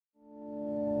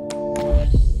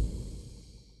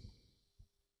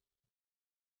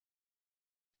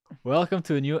Welcome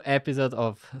to a new episode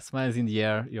of Smiles in the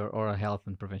Air, your oral health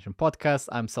and prevention podcast.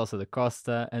 I'm Celso da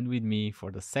Costa, and with me for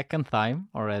the second time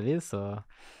already, so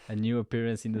a new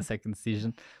appearance in the second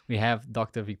season, we have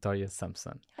Dr. Victoria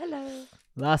Sampson. Hello.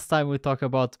 Last time we talked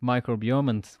about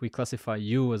microbiome, and we classify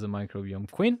you as a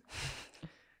microbiome queen.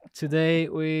 Today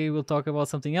we will talk about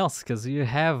something else because you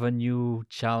have a new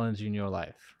challenge in your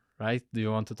life, right? Do you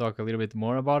want to talk a little bit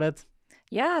more about it?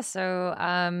 Yeah, so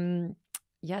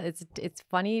it's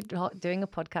funny doing a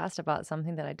podcast about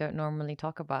something that I don't normally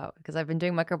talk about because I've been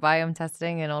doing microbiome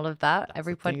testing and all of that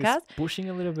every The thing is podcast. pushing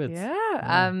a little bit.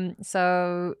 Yeah.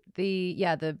 So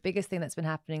the biggest thing that's been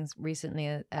happening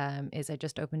recently is I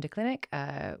just opened a clinic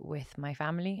with my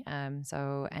family. And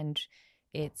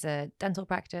it's a dental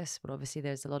practice, but obviously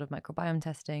there's a lot of microbiome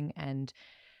testing and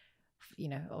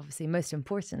obviously most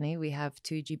importantly, we have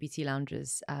 2 GBT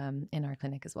lounges in our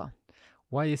clinic as well.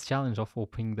 Why this challenge of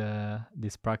opening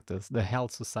this practice, the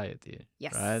health society?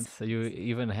 Yes. Right. So you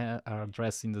even are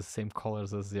dressed in the same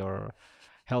colors as your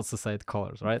health society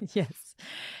colors, right? Yes.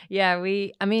 Yeah.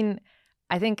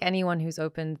 I think anyone who's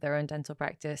opened their own dental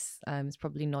practice is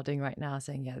probably nodding right now,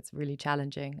 saying, "Yeah, it's really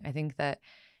challenging." I think that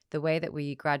the way that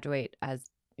we graduate as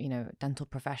dental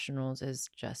professionals is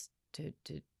just to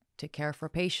care for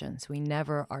patients. We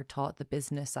never are taught the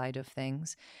business side of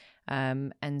things,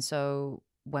 and so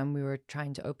when we were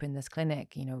trying to open this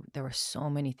clinic, there were so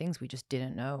many things we just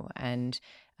didn't know. And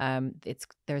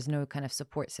there's no kind of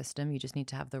support system. You just need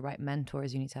to have the right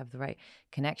mentors. You need to have the right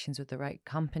connections with the right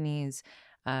companies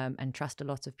and trust a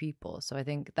lot of people. So I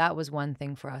think that was one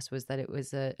thing for us, was that it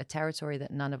was a territory that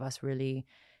none of us really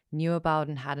knew about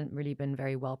and hadn't really been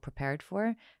very well prepared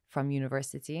for from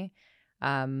university.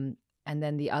 And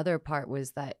then the other part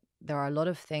was that there are a lot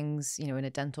of things, in a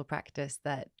dental practice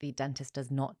that the dentist does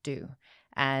not do.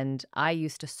 And I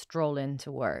used to stroll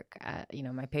into work,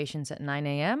 my patients at 9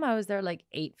 a.m. I was there like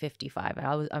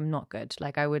 8:55. I'm not good.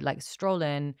 Like I would stroll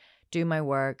in, do my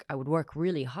work. I would work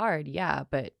really hard. Yeah.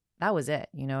 But that was it,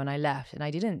 and I left, and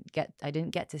I didn't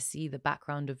get to see the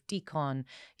background of decon,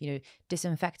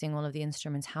 disinfecting all of the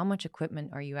instruments. How much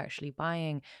equipment are you actually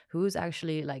buying? Who's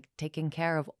actually taking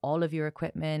care of all of your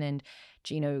equipment and,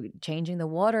 changing the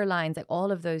water lines? Like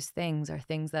all of those things are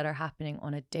things that are happening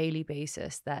on a daily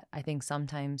basis that I think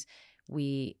sometimes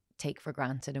we take for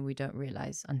granted and we don't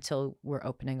realize until we're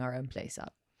opening our own place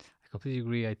up. Completely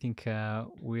agree. I think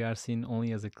we are seen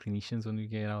only as a clinicians when we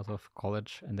get out of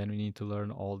college, and then we need to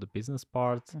learn all the business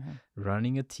parts,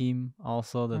 running a team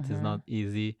also that is not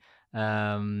easy.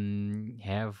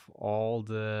 Have all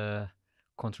the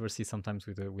controversy sometimes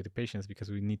with the patients, because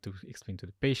we need to explain to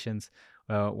the patients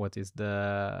what is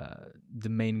the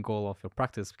main goal of your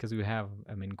practice, because you have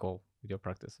a main goal with your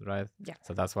practice, right? Yeah.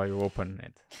 So that's why you open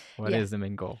it. What is the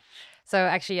main goal? So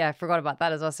actually, yeah, I forgot about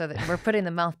that as well. So that we're putting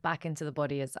the mouth back into the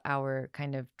body as our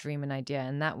kind of dream and idea.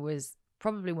 And that was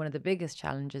probably one of the biggest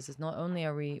challenges, is not only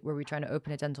were we trying to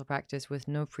open a dental practice with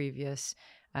no previous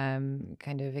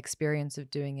kind of experience of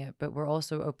doing it, but we're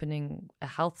also opening a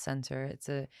health center.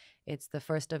 It's the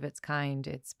first of its kind.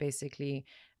 It's basically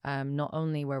not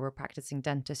only where we're practicing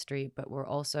dentistry, but we're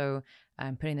also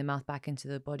putting the mouth back into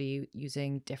the body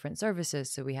using different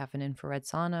services. So we have an infrared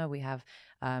sauna, we have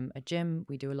a gym,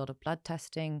 we do a lot of blood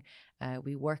testing,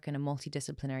 we work in a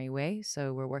multidisciplinary way.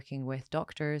 So we're working with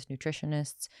doctors,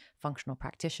 nutritionists, functional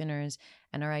practitioners.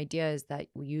 And our idea is that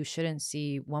you shouldn't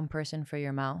see one person for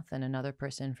your mouth and another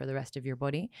person for the rest of your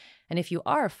body. And if you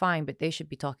are, fine, but they should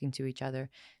be talking to each other.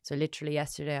 So literally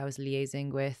yesterday I was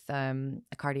liaising with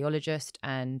a cardiologist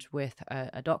and with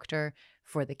a doctor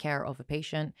for the care of a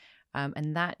patient.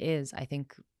 And that is, I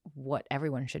think, what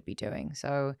everyone should be doing.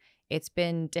 So it's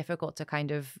been difficult to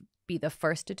kind of be the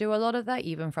first to do a lot of that,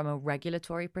 even from a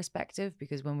regulatory perspective,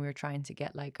 because when we were trying to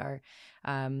get our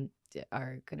kind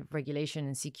of regulation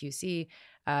and CQC,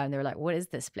 they were like, what is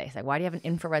this place? Like, why do you have an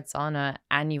infrared sauna?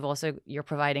 And you're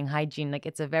providing hygiene. Like,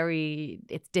 it's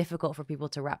difficult for people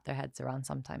to wrap their heads around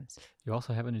sometimes. You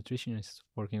also have a nutritionist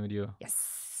working with you.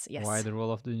 Yes. Why the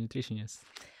role of the nutritionist?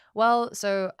 Well,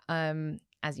 so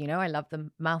as you know, I love the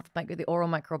oral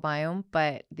microbiome,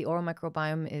 but the oral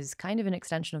microbiome is kind of an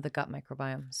extension of the gut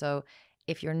microbiome. So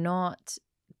if you're not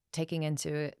taking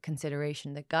into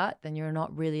consideration the gut, then you're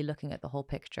not really looking at the whole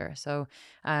picture. So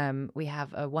we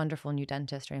have a wonderful new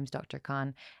dentist. Her name's Dr.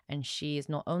 Khan, and she is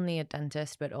not only a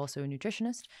dentist, but also a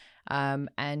nutritionist.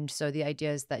 And so the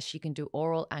idea is that she can do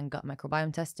oral and gut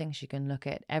microbiome testing. She can look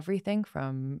at everything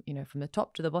from the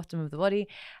top to the bottom of the body,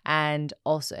 and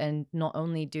not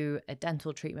only do a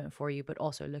dental treatment for you, but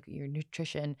also look at your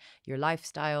nutrition, your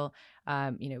lifestyle.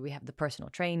 We have the personal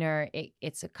trainer.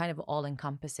 It's a kind of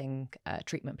all-encompassing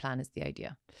treatment plan is the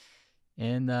idea.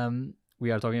 And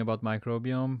we are talking about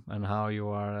microbiome and how you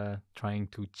are trying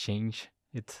to change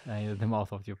it in the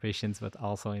mouth of your patients, but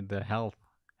also in the health,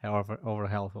 overall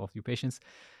health of your patients.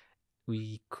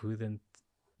 We couldn't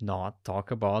not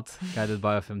talk about guided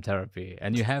biofilm therapy.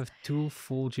 And you have 2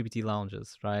 full GBT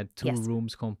lounges, right? 2 Yes.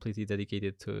 rooms completely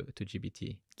dedicated to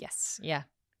GBT. Yes. Yeah.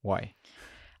 Why?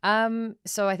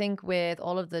 So I think with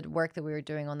all of the work that we were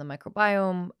doing on the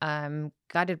microbiome,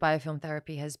 guided biofilm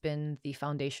therapy has been the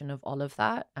foundation of all of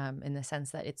that, in the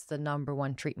sense that it's the number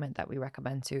one treatment that we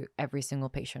recommend to every single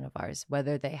patient of ours,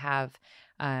 whether they have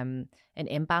an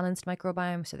imbalanced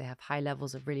microbiome, so they have high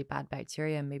levels of really bad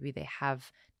bacteria, and maybe they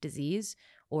have disease,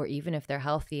 or even if they're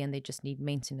healthy and they just need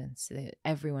maintenance.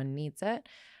 Everyone needs it.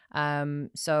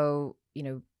 So,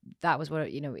 that was what,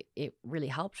 it really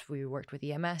helped. We worked with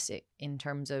EMS in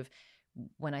terms of,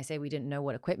 when I say we didn't know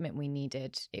what equipment we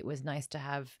needed, it was nice to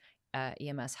have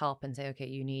EMS help and say, okay,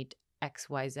 you need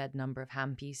XYZ number of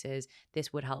hand pieces.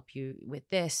 This would help you with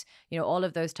this. All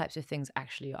of those types of things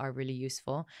actually are really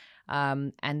useful.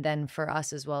 And then for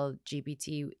us as well,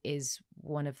 GBT is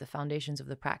one of the foundations of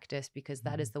the practice, because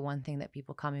that is the one thing that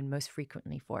people come in most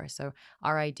frequently for. So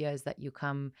our idea is that you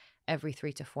come every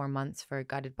 3 to 4 months for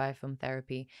guided biofilm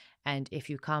therapy. And if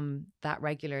you come that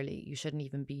regularly, you shouldn't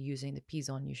even be using the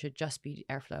P-zone. You should just be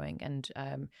airflowing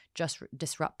and just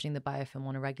disrupting the biofilm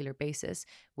on a regular basis,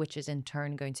 which is in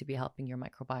turn going to be helping your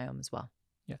microbiome as well.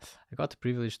 Yeah, I got the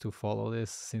privilege to follow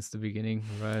this since the beginning,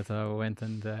 right? I went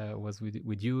and was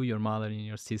with you, your mother, and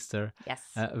your sister, Yes.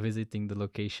 Visiting the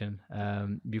location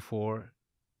before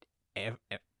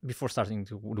starting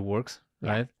the works,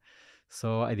 right?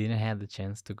 So I didn't have the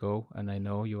chance to go, and I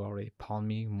know you already pawned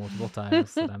me multiple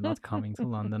times that I'm not coming to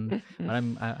London, but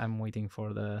I'm waiting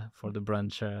for the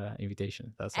brunch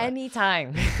invitation. That's why.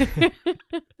 Anytime.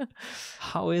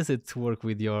 How is it to work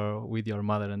with your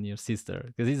mother and your sister?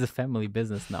 Because it's a family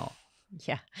business now.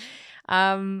 Yeah.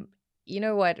 You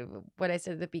know what I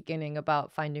said at the beginning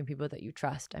about finding people that you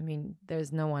trust. I mean,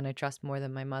 there's no one I trust more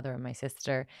than my mother and my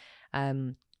sister.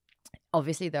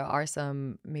 Obviously there are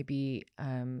some maybe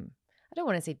I don't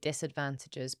want to say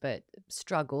disadvantages, but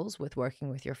struggles with working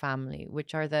with your family,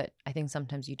 which are that I think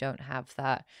sometimes you don't have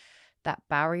that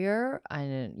barrier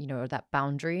and or that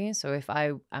boundary. So if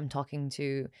I'm talking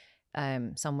to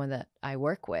someone that I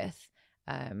work with,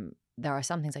 there are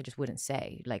some things I just wouldn't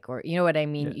say, like, or you know what I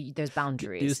mean? Yeah. There's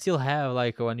boundaries. Do you still have,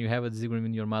 like, when you have a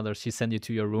disagreement with your mother, she send you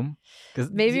to your room?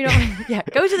 Maybe not. Yeah,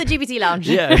 go to the GBT lounge.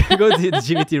 Yeah, go to the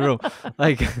GBT room.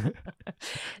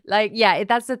 Like, yeah,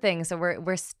 that's the thing. So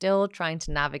we're still trying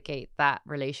to navigate that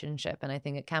relationship, and I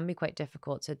think it can be quite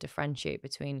difficult to differentiate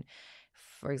between,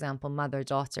 for example,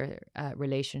 mother-daughter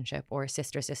relationship or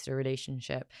sister-sister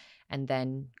relationship, and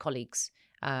then colleagues.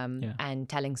 And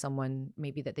telling someone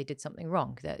maybe that they did something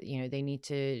wrong, that they need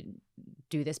to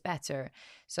do this better.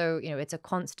 So it's a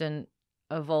constant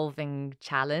evolving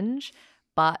challenge,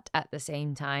 but at the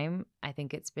same time I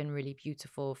think it's been really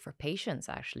beautiful for patients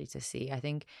actually to see. I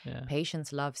think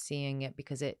patients love seeing it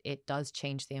because it does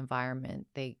change the environment.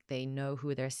 They know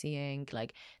who they're seeing,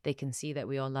 like they can see that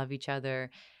we all love each other.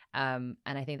 And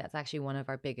I think that's actually one of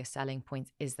our biggest selling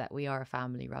points, is that we are a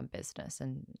family-run business,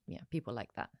 and people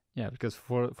like that. Yeah, because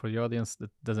for the audience that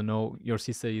doesn't know, your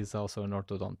sister is also an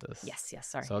orthodontist. Yes,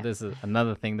 sorry. So this is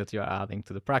another thing that you're adding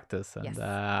to the practice. And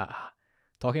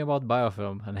talking about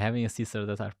biofilm and having a sister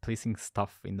that are placing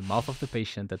stuff in the mouth of the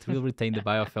patient that will retain the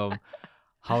biofilm.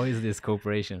 How is this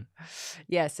cooperation?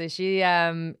 Yeah, so she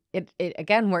it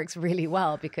again works really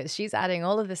well, because she's adding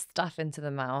all of this stuff into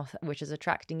the mouth, which is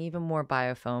attracting even more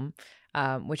biofilm,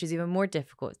 which is even more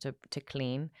difficult to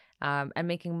clean, and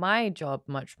making my job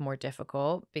much more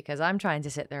difficult, because I'm trying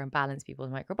to sit there and balance people's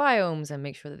microbiomes and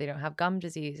make sure that they don't have gum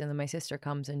disease, and then my sister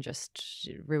comes and just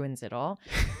ruins it all.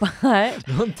 But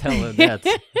don't tell her that.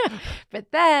 But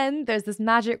then there's this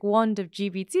magic wand of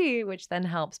GBT, which then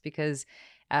helps, because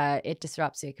it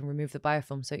disrupts it, can remove the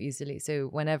biofilm so easily. So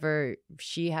whenever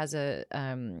she has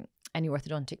any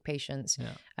orthodontic patients,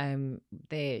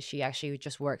 she actually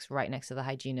just works right next to the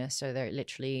hygienist. So they're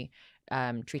literally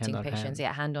treating patients,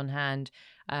 hand on hand.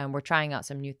 We're trying out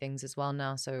some new things as well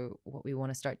now. So what we want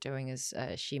to start doing is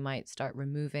she might start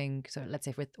removing, so let's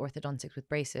say with orthodontics with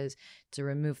braces, to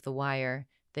remove the wire,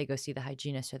 they go see the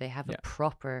hygienist, so they have a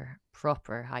proper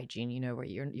hygiene, where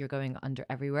you're going under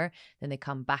everywhere. Then they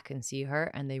come back and see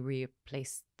her, and they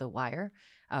replace the wire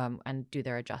and do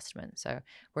their adjustment. So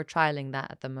we're trialing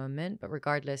that at the moment, but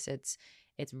regardless, it's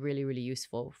really, really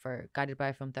useful for guided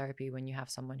biofilm therapy when you have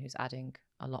someone who's adding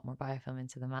a lot more biofilm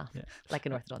into the mouth, like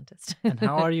an orthodontist. And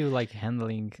how are you like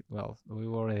handling, well, we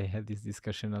already had this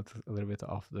discussion a little bit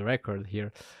off the record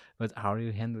here, but how are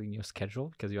you handling your schedule?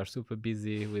 Because you are super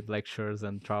busy with lectures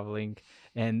and traveling,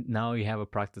 and now you have a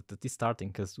practice that is starting,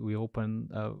 because we open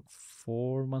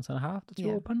 4 months and a half that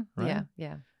you open, right?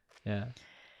 Yeah.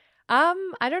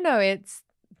 I don't know.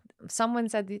 Someone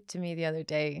said to me the other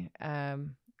day,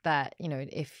 that, you know,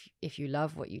 if you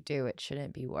love what you do, it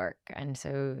shouldn't be work. And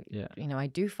so, you know, I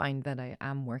do find that I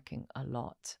am working a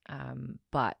lot,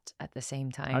 but at the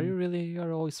same time, Are you really?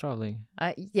 You're always traveling?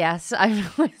 Yes, I'm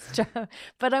always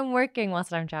but I'm working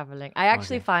whilst I'm traveling. I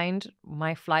actually find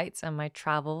my flights and my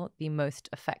travel the most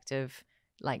effective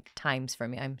like times for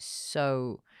me.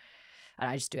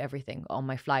 I just do everything on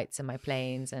my flights and my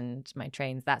planes and my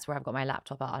trains. That's where I've got my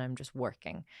laptop out and I'm just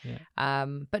working.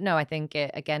 But no, I think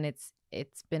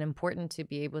it's been important to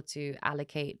be able to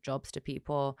allocate jobs to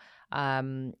people.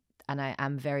 And I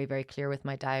am very, very clear with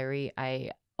my diary.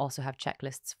 I also have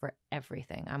checklists for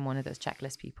everything. I'm one of those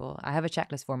checklist people. I have a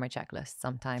checklist for my checklist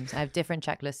sometimes. I have different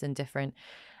checklists in different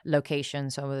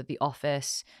locations. So the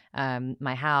office,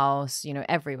 my house, you know,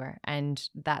 everywhere. And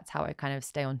that's how I kind of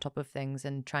stay on top of things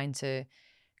and trying to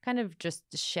kind of just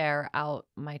share out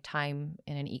my time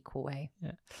in an equal way.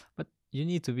 Yeah. But you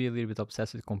need to be a little bit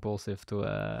obsessive compulsive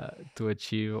to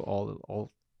achieve all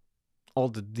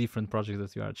the different projects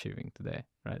that you are achieving today,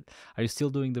 right? Are you still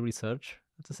doing the research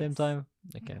at the same time?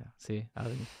 Okay, see,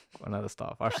 adding another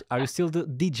stuff. Are you still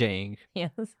DJing?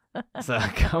 Yes. So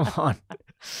come on.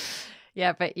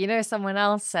 Yeah, but you know, someone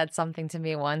else said something to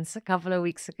me once a couple of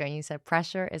weeks ago, and you said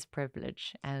pressure is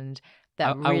privilege, and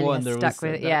that really has stuck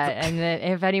with it. Yeah, and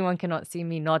if anyone cannot see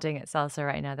me nodding at salsa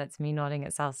right now, that's me nodding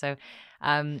at salsa.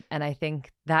 And I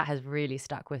think that has really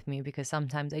stuck with me, because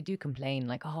sometimes I do complain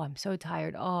like, oh, I'm so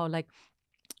tired. Oh, like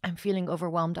I'm feeling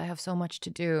overwhelmed. I have so much to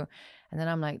do. And then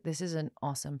I'm like, this is an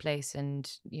awesome place.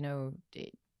 And, you know,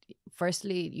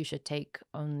 firstly, you should take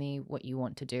only what you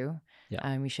want to do.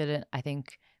 You shouldn't, I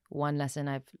think one lesson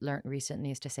I've learned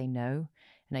recently is to say no.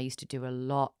 And I used to do a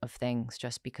lot of things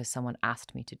just because someone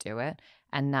asked me to do it.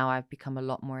 And now I've become a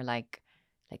lot more like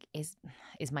is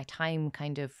my time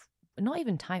kind of, not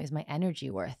even time, is my energy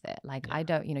worth it? Like, I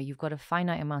don't, you know, you've got a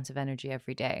finite amount of energy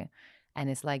every day. And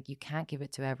it's like, you can't give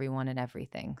it to everyone and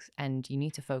everything, and you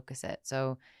need to focus it.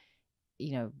 So,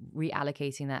 you know,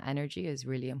 reallocating that energy is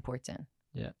really important.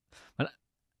 Yeah. But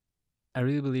I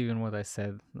really believe in what I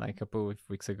said like a couple of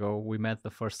weeks ago. We met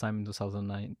the first time in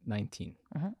 2019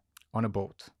 on a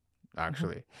boat,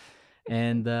 actually.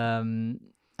 And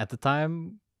at the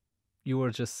time, you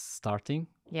were just starting.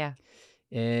 Yeah.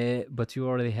 But you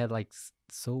already had like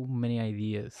so many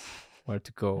ideas where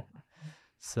to go.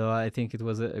 So I think it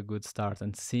was a good start.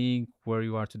 And seeing where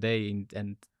you are today,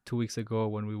 and 2 weeks ago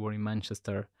when we were in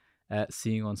Manchester,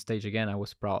 seeing on stage again, I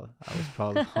was proud. I was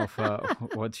proud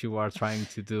of what you are trying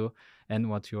to do and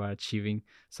what you are achieving.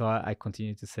 So I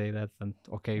continue to say that. And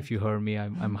okay, if you heard me,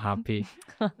 I'm happy.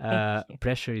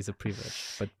 Pressure is a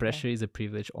privilege, but pressure is a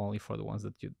privilege only for the ones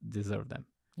that you deserve them.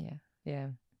 Yeah.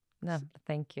 No,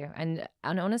 thank you. And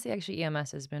honestly, actually,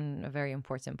 EMS has been a very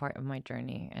important part of my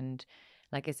journey. And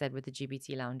like I said, with the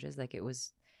GBT lounges, like it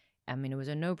was a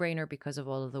no-brainer because of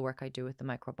all of the work I do with the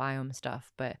microbiome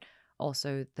stuff, but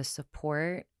also the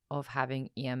support of having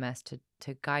EMS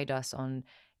to guide us on,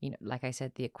 you know, like I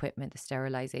said, the equipment, the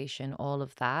sterilization, all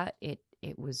of that. It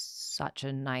was such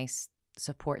a nice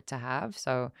support to have.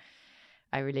 So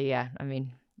I really,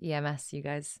 EMS, you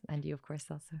guys, and you, of course,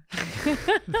 also.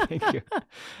 Thank you.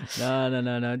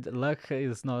 No. Luck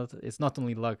is not, it's not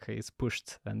only luck, it's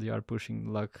pushed, and you are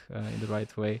pushing luck in the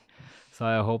right way. So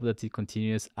I hope that it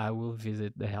continues. I will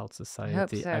visit the Health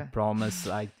Society. I promise.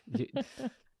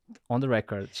 On the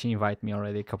record, she invited me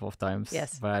already a couple of times,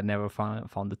 but I never found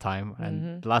the time.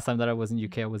 And the last time that I was in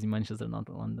UK, I was in Manchester, not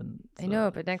London. So. I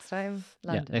know, but next time,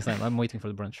 London. Yeah, next time. I'm waiting for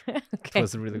the brunch. Okay. It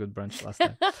was a really good brunch last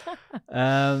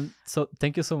time. So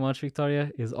thank you so much, Victoria.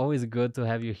 It's always good to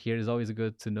have you here. It's always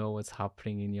good to know what's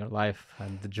happening in your life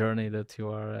and the journey that you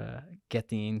are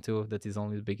getting into, that is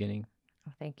only the beginning.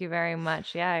 Thank you very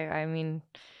much. Yeah, I mean,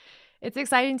 it's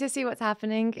exciting to see what's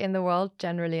happening in the world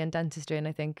generally in dentistry. And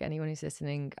I think anyone who's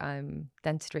listening,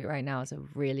 dentistry right now is a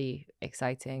really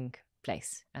exciting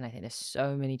place. And I think there's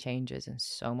so many changes and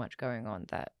so much going on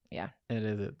that, yeah. It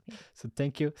is. So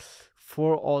thank you.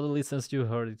 for all the listeners, you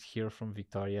heard it here from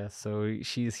Victoria. So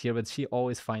she's here, but she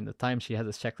always finds the time. She has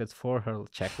a checklist for her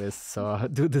checklist. So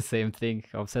do the same thing,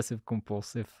 obsessive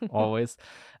compulsive always.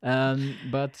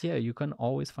 But yeah, you can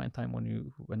always find time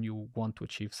when you want to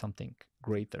achieve something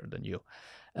greater than you.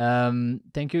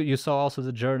 Thank you. You saw also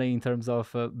the journey in terms of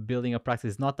building a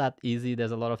practice. It's not that easy.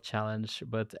 There's a lot of challenge,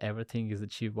 but everything is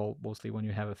achievable mostly when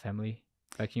you have a family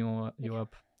backing you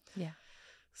up. Yeah.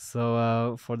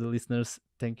 So for the listeners,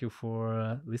 thank you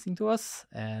for listening to us,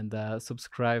 and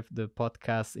subscribe the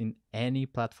podcast in any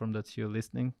platform that you're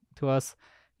listening to us.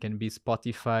 It can be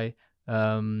Spotify,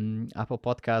 Apple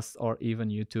Podcasts, or even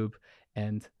YouTube.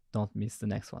 And don't miss the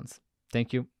next ones.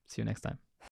 Thank you. See you next time.